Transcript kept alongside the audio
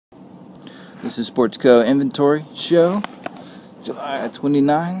This is SPORTZCO inventory show, July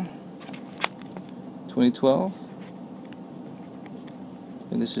 29, 2012.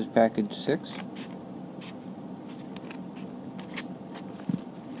 And this is package 6.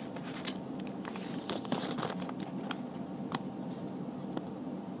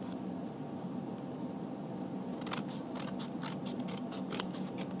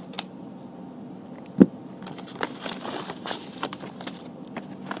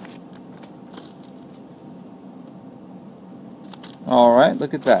 Alright,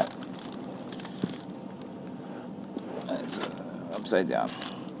 look at that. It's upside down.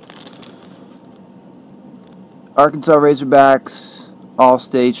 Arkansas Razorbacks,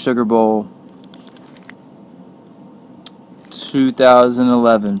 Allstate Sugar Bowl,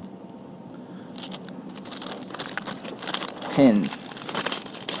 2011. Pin.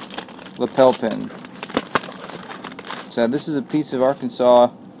 Lapel pin. So this is a piece of Arkansas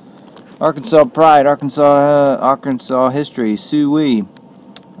pride, Arkansas history. Suey.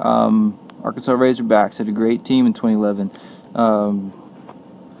 Arkansas Razorbacks had a great team in 2011.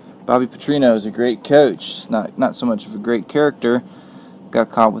 Bobby Petrino is a great coach. Not so much of a great character. Got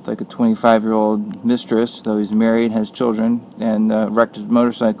caught with like a 25-year-old mistress, though he's married, has children, and wrecked his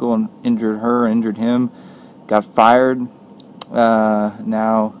motorcycle and injured her, injured him. Got fired.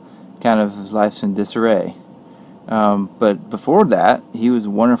 Now, kind of his life's in disarray. But before that, he was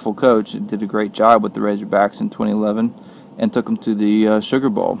a wonderful coach. Did a great job with the Razorbacks in 2011 and took them to the Sugar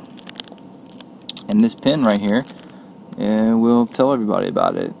Bowl. And this pin right here, we'll tell everybody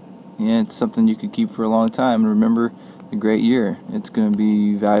about it. Yeah, it's something you could keep for a long time and remember a great year. It's going to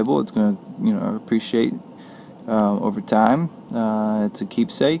be valuable. It's going to, appreciate over time. It's a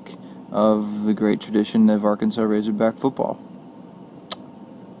keepsake of the great tradition of Arkansas Razorback football.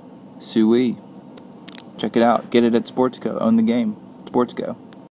 Suey. Check it out. Get it at SPORTZCO. Own the game. SPORTZCO.